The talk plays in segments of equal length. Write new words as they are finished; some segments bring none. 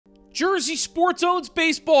Jersey Sports Zone's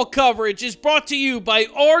baseball coverage is brought to you by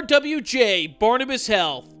RWJ Barnabas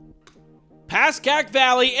Health. Pascack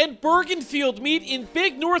Valley and Bergenfield meet in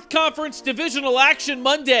Big North Conference divisional action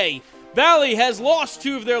Monday. Valley has lost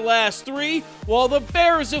 2 of their last 3, while the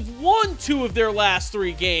Bears have won 2 of their last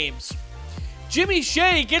 3 games. Jimmy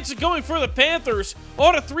Shea gets it going for the Panthers.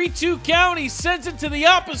 On a 3-2 count, he sends it to the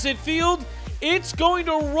opposite field. It's going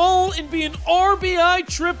to roll and be an RBI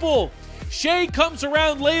triple. Shea comes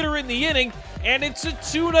around later in the inning, and it's a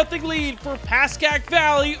 2-0 lead for Pascack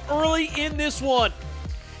Valley early in this one.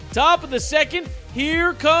 Top of the second,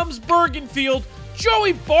 here comes Bergenfield.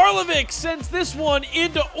 Joey Barlovic sends this one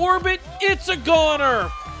into orbit. It's a goner.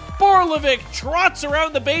 Barlovic trots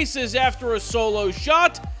around the bases after a solo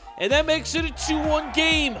shot, and that makes it a 2-1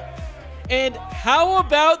 game. And how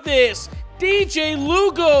about this? DJ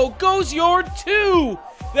Lugo goes yard 2.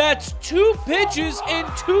 That's 2 pitches and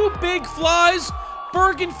 2 big flies.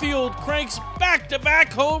 Bergenfield cranks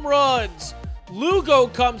back-to-back home runs. Lugo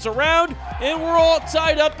comes around, and we're all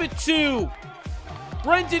tied up at 2.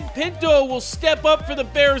 Brendan Pinto will step up for the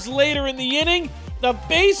Bears later in the inning. The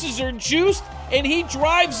bases are juiced, and he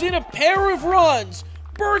drives in a pair of runs.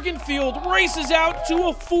 Bergenfield races out to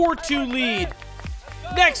a 4-2 lead.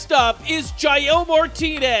 Next up is Jael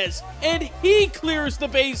Martinez, and he clears the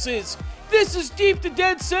bases. This is deep to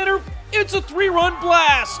dead center. It's a 3-run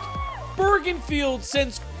blast. Bergenfield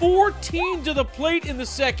sends 14 to the plate in the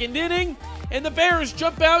second inning, and the Bears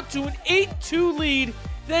jump out to an 8-2 lead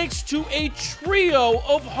thanks to a trio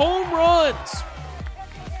of home runs.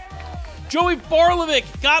 Joey Barlovic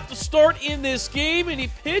got the start in this game, and he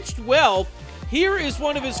pitched well. Here is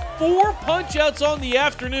one of his 4 punch-outs on the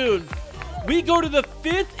afternoon. We go to the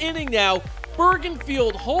 5th inning now.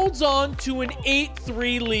 Bergenfield holds on to an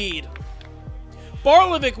 8-3 lead.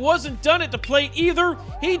 Barlovic wasn't done at the plate either.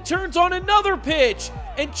 He turns on another pitch.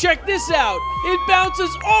 And check this out. It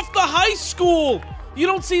bounces off the high school. You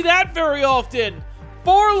don't see that very often.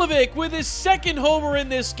 Barlovic with his 2nd homer in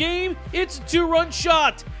this game. It's a 2-run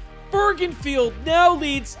shot. Bergenfield now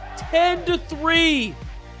leads 10-3.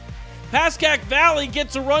 Pascack Valley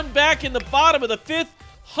gets a run back in the bottom of the 5th.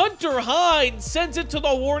 Hunter Hines sends it to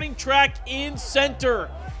the warning track in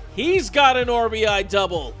center. He's got an RBI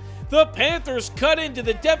double. The Panthers cut into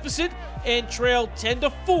the deficit and trail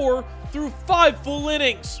 10-4 through 5 full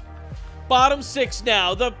innings. Bottom 6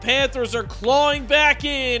 now. The Panthers are clawing back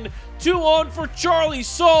in. 2 on for Charlie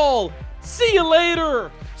Saul. See you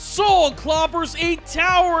later. Saul clobbers a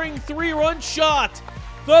towering 3-run shot.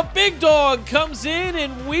 The big dog comes in,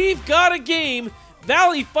 and we've got a game.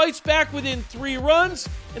 Valley fights back within 3 runs,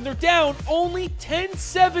 and they're down only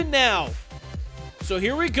 10-7 now. So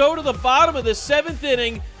here we go to the bottom of the 7th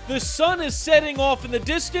inning. The sun is setting off in the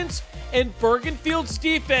distance, and Bergenfield's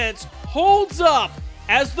defense holds up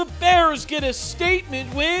as the Bears get a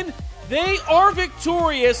statement win. They are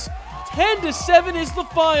victorious. 10-7 is the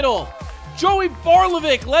final. Joey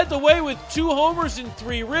Barlovic led the way with 2 homers and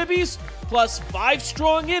 3 ribbies, plus 5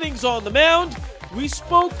 strong innings on the mound. We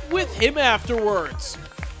spoke with him afterwards.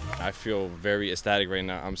 I feel very ecstatic right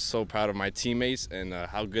now. I'm so proud of my teammates and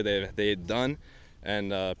how good they had done.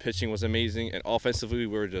 And pitching was amazing. And offensively,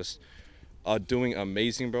 we were just doing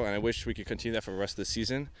amazing, bro. And I wish we could continue that for the rest of the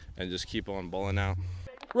season and just keep on balling out.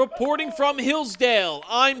 Reporting from Hillsdale,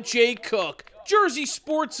 I'm Jay Cook,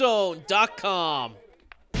 JerseySportsZone.com.